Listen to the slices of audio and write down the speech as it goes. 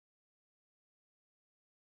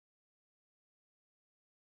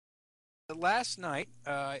last night,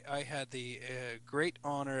 I had the great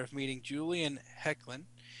honor of meeting Julian Heicklen.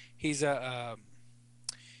 He's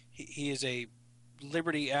he is a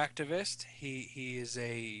liberty activist. He is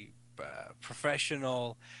a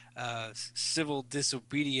professional civil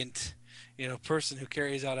disobedient, person who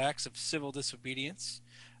carries out acts of civil disobedience.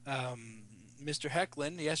 Um, Mr.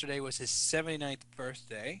 Heicklen, yesterday was his 79th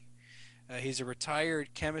birthday. He's a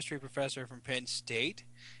retired chemistry professor from Penn State,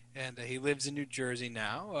 and he lives in New Jersey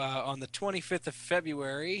now. On the 25th of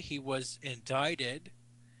February, he was indicted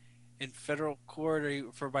in federal court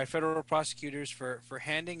by federal prosecutors for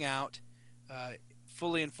handing out uh,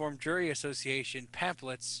 fully informed jury association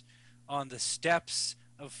pamphlets on the steps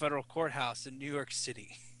of a federal courthouse in New York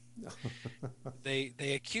City. They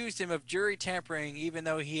accused him of jury tampering, even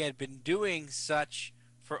though he had been doing such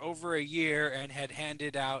for over a year and had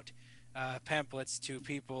handed out pamphlets to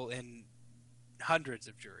people in hundreds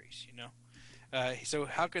of juries. So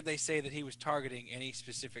how could they say that he was targeting any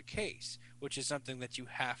specific case, which is something that you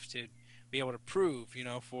have to be able to prove,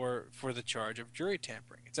 for the charge of jury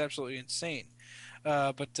tampering? It's absolutely insane.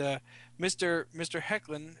 But Mr.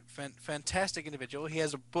 Heicklen, fantastic individual. He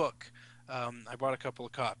has a book. I bought a couple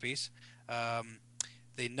of copies. Um,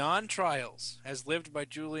 the Non-Trials, as lived by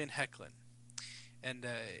Julian Heicklen, and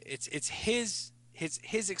it's his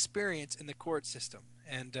experience in the court system.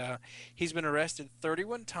 And he's been arrested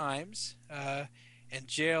 31 times and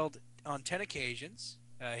jailed on 10 occasions.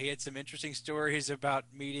 He had some interesting stories about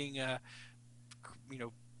meeting, you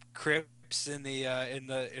know, Crips in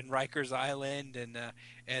Rikers Island, and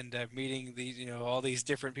meeting these, all these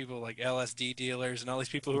different people like LSD dealers and all these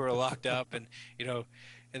people who are locked up, and you know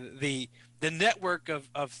the network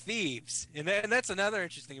of thieves, and that's another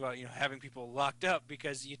interesting about having people locked up,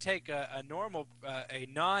 because you take a normal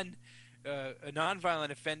a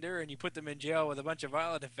non-violent offender and you put them in jail with a bunch of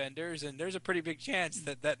violent offenders, and there's a pretty big chance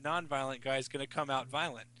that that non-violent guy is going to come out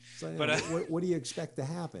violent. So, But what do you expect to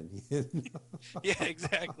happen? yeah,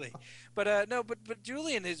 exactly. But no, but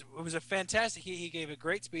Julian was a fantastic. He gave a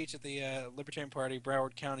great speech at the Libertarian Party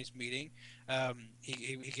Broward County's meeting.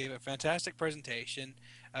 He gave a fantastic presentation.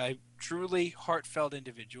 A truly heartfelt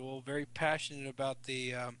individual, very passionate about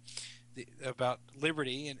about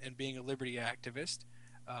liberty and being a liberty activist.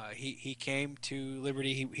 He came to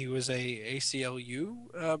Liberty. He was a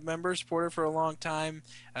ACLU member supporter for a long time.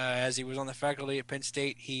 As he was on the faculty at Penn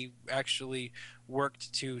State, he actually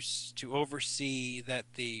worked to oversee that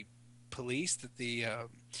the police, that the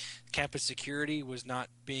campus security was not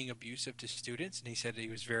being abusive to students. And he said he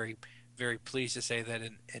was very pleased to say that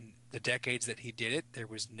in the decades that he did it, there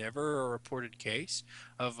was never a reported case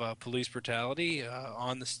of police brutality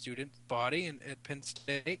on the student body at Penn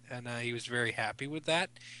State, and he was very happy with that,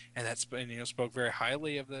 and spoke very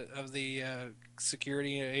highly of the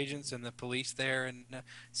security agents and the police there in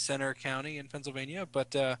Center County in Pennsylvania.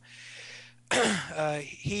 But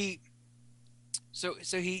he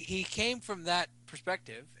he came from that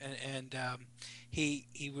perspective, and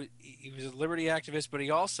he was a liberty activist, but he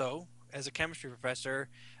also, as a chemistry professor,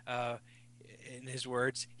 uh, in his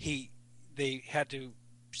words, they had to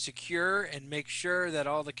secure and make sure that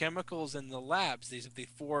all the chemicals in the labs, these are the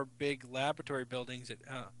four big laboratory buildings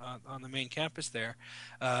on the main campus there,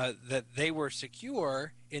 that they were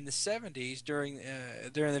secure in the 70s during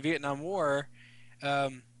the Vietnam War.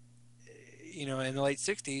 Um, in the late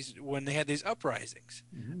 60s, when they had these uprisings,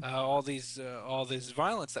 Mhm. all this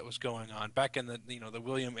violence that was going on back in the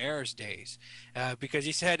William Ayres days, because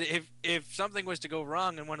he said if something was to go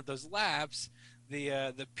wrong in one of those labs,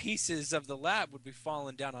 the pieces of the lab would be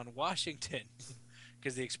falling down on Washington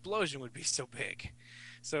because the explosion would be so big.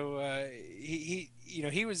 So he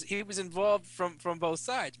was involved from both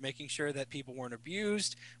sides, making sure that people weren't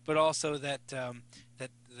abused, but also that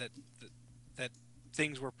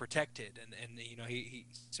things were protected, and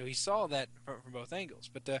he saw that from both angles.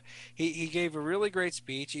 But he gave a really great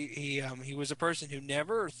speech. He was a person who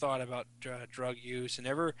never thought about drug use, and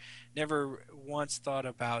never once thought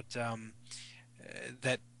about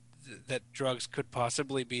that drugs could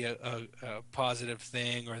possibly be a positive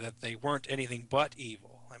thing, or that they weren't anything but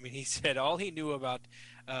evil. I mean, he said all he knew about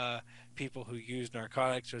people who used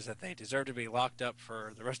narcotics was that they deserved to be locked up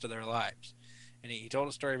for the rest of their lives. And he told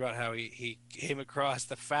a story about how he came across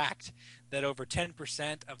the fact that over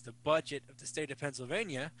 10% of the budget of the state of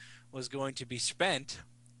Pennsylvania was going to be spent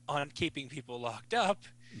on keeping people locked up,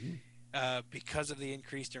 Mhm. because of the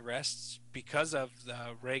increased arrests, because of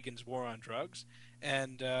Reagan's war on drugs.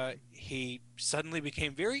 And he suddenly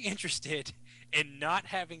became very interested in not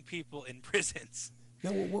having people in prisons. Now,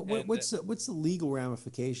 And what's the legal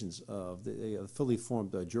ramifications of the fully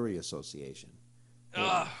formed jury association? What,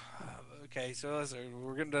 uh, okay, so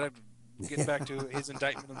we're going to getting back to his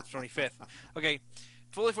indictment on the 25th. Okay,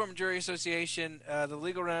 fully formed jury association. The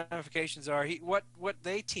legal ramifications are what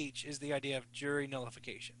they teach is the idea of jury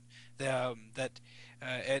nullification. That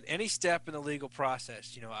at any step in the legal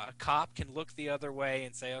process, a cop can look the other way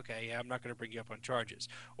and say, okay, yeah, I'm not going to bring you up on charges,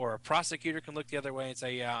 or a prosecutor can look the other way and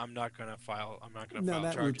say, yeah, I'm not going to file Now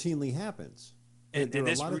that charges. routinely happens. There And are a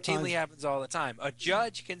this lot of routinely times. happens all the time. A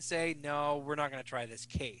judge can say, no, we're not going to try this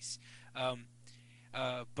case. Um,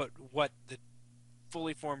 but what the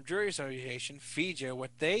fully formed jury association, FIJA,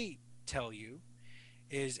 what they tell you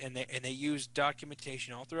is, and they use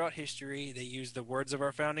documentation all throughout history. They use the words of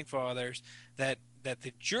our founding fathers that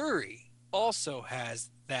the jury also has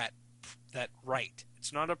that right.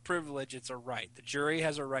 It's not a privilege; it's a right. The jury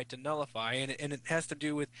has a right to nullify, and it has to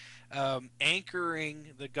do with anchoring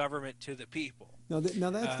the government to the people. Now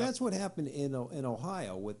Uh, that's what happened in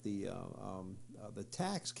Ohio with the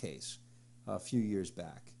tax case a few years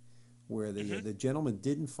back, where mhm, the gentleman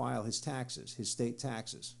didn't file his taxes, his state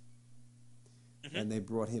taxes, mhm, and they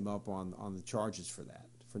brought him up on the charges for that,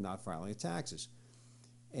 for not filing his taxes.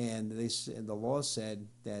 And the law said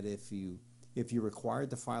that if you're required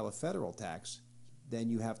to file a federal tax, then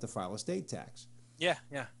you have to file a state tax. yeah,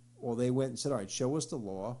 yeah, Well, they went and said, all right, show us the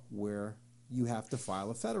law where you have to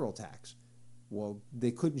file a federal tax. Well,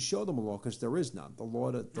 they couldn't show them a law because there is none. The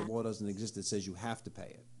law doesn't exist that says you have to pay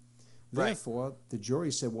it. right. Therefore, the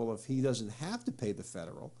jury said, well, if he doesn't have to pay the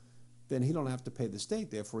federal, then he don't have to pay the state.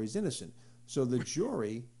 Therefore, he's innocent. So the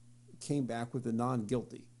jury came back with a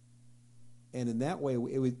non-guilty, and in that way,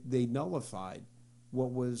 they nullified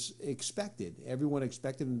what was expected. Everyone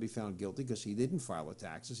expected him to be found guilty because he didn't file the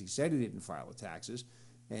taxes. He said he didn't file the taxes,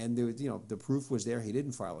 and the proof was there. He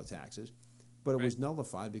didn't file the taxes, but it Right. was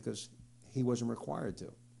nullified because he wasn't required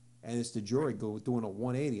to. And it's the jury doing a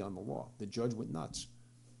 180 on the law. The judge went nuts.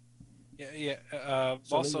 Yeah, yeah.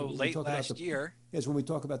 So Also, when we late talk about last year, yes, when we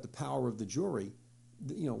talk about the power of the jury,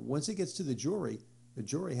 once it gets to the jury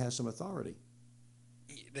has some authority.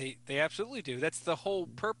 they absolutely do. That's the whole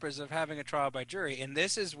purpose of having a trial by jury, and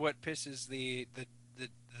this is what pisses the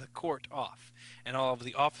court off, and all of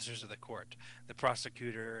the officers of the court, the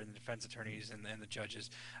prosecutor and the defense attorneys and the judges,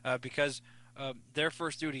 because their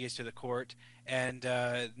first duty is to the court and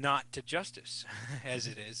not to justice, as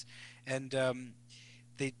it is, and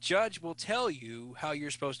the judge will tell you how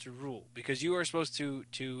you're supposed to rule because you are supposed to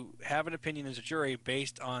have an opinion as a jury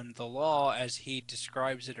based on the law as he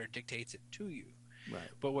describes it or dictates it to you. Right.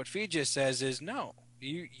 But what FIJA says is no,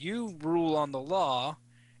 you rule on the law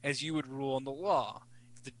as you would rule on the law.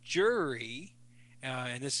 The jury,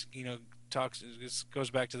 and this this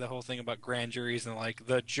goes back to the whole thing about grand juries and like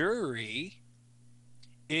the jury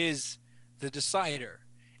is the decider,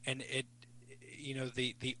 and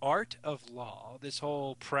the art of law, this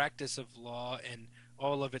whole practice of law and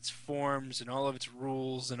all of its forms and all of its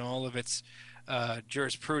rules and all of its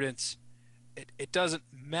jurisprudence, it doesn't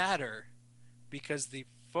matter because the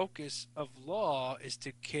focus of law is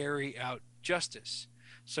to carry out justice.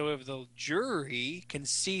 So if the jury can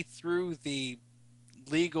see through the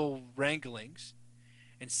legal wranglings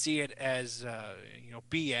and see it as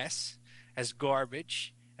BS, as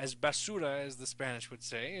garbage, as basura, as the Spanish would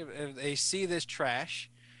say, if they see this trash,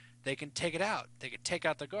 they can take it out. They can take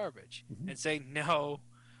out the garbage Mm-hmm. and say no,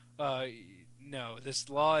 uh, no, this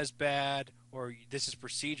law is bad or this is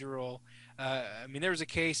procedural. I mean, there was a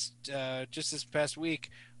case just this past week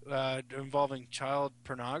involving child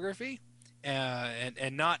pornography,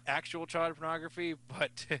 and not actual child pornography,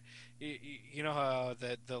 but you know how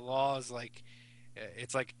the law is like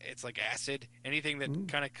it's like acid. Anything that Mm-hmm.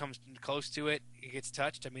 kind of comes close to it, it gets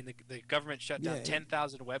touched. I mean, the government shut Yeah. down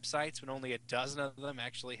 10,000 websites when only a dozen of them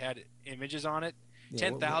actually had images on it. Yeah.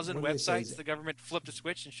 What 10,000 do they say? websites, the government flipped a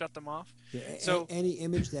switch and shut them off. Yeah, So any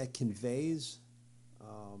image that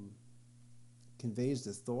um, conveys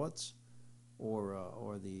the thoughts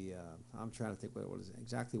or the I'm trying to think what is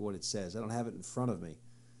exactly what it says. I don't have it in front of me,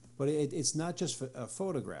 but it's not just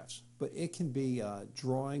photographs, but it can be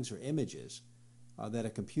drawings or images that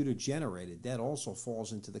a computer generated. That also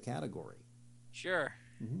falls into the category. sure,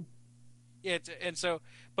 Mm-hmm. yeah, and so,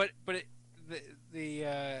 but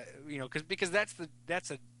the because that's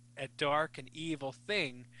a dark and evil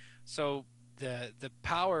thing. So the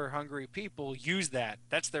power hungry people use that.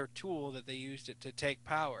 That's their tool that they used it to take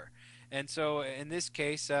power. And so in this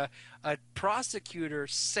case, a prosecutor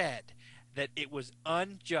said that it was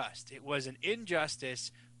unjust. It was an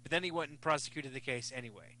injustice, but then he went and prosecuted the case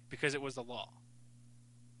anyway because it was the law.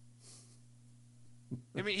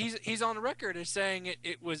 I mean, he's on the record as saying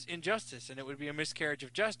it was injustice and it would be a miscarriage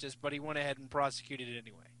of justice, but he went ahead and prosecuted it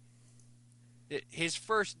anyway. His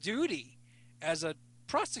first duty as a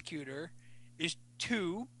prosecutor is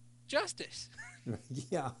to justice,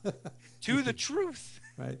 Yeah. to the truth.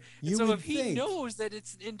 Right. And You so would if he think. knows that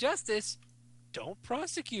it's injustice, don't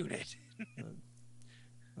prosecute it.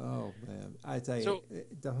 Oh man, I tell you, So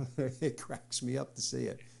it cracks me up to see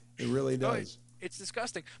it. It really oh, does. it's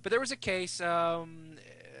disgusting. But there was a case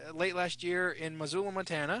late last year in Missoula,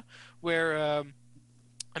 Montana, where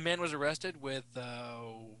a man was arrested with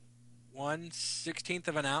 1/16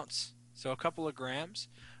 of an ounce, so a couple of grams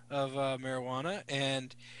of marijuana,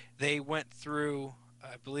 and they went through,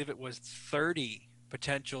 I believe it was 30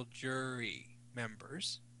 potential jury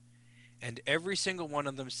members, and every single one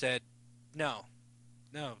of them said, "No,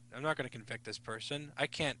 no, I'm not going to convict this person. I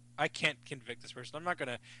can't convict this person. I'm not going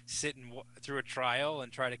to sit through a trial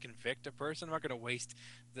and try to convict a person. I'm not going to waste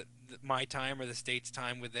my time or the state's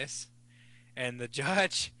time with this." And the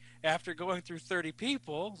judge, after going through 30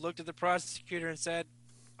 people, looked at the prosecutor and said,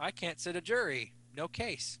 "I can't sit a jury. No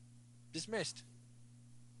case. Dismissed."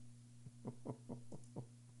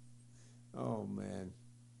 Oh man.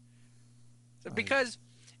 So I, because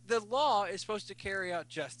the law is supposed to carry out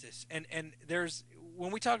justice, and there's,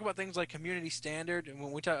 when we talk about things like community standard, and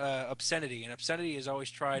when we talk obscenity, and obscenity is always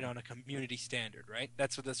tried on a community standard, right?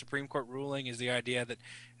 That's what the Supreme Court ruling is, the idea that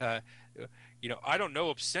uh, I don't know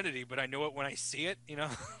obscenity, but I know it when I see it,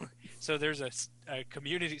 So there's a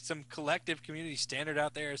community, some collective community standard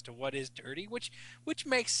out there as to what is dirty, which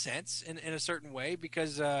makes sense in a certain way,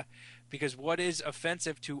 because what is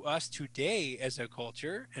offensive to us today as a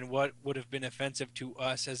culture and what would have been offensive to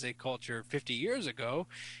us as a culture 50 years ago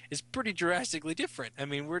is pretty drastically different. I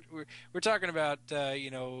mean, we're talking about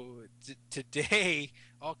today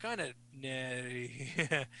all kind of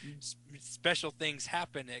special things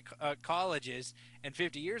happen at colleges, and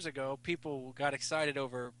 50 years ago people got excited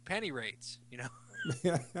over penny rates.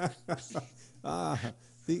 ah,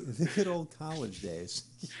 the good old college days.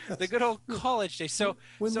 The good old college days. So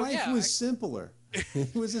When so life yeah, was simpler.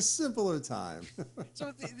 It was a simpler time.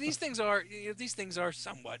 so these things are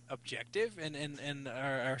somewhat objective and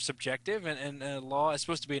are subjective, and law is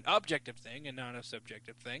supposed to be an objective thing and not a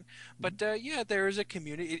subjective thing. But yeah, there is a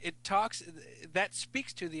community. It talks, that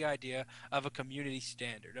speaks to the idea of a community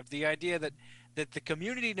standard, of the idea that the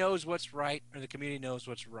community knows what's right or the community knows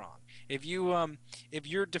what's wrong. If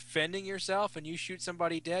you're defending yourself and you shoot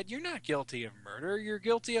somebody dead, you're not guilty of murder. You're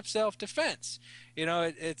guilty of self-defense.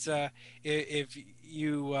 If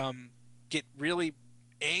you get really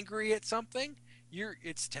angry at something,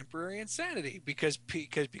 it's temporary insanity, because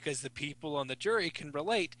the people on the jury can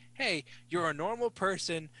relate. Hey, you're a normal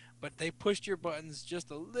person, but they pushed your buttons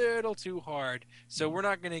just a little too hard, so we're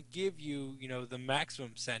not going to give you the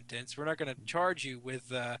maximum sentence. We're not going to charge you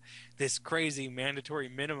with this crazy mandatory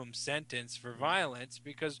minimum sentence for violence,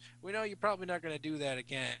 because we know you're probably not going to do that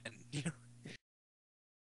again.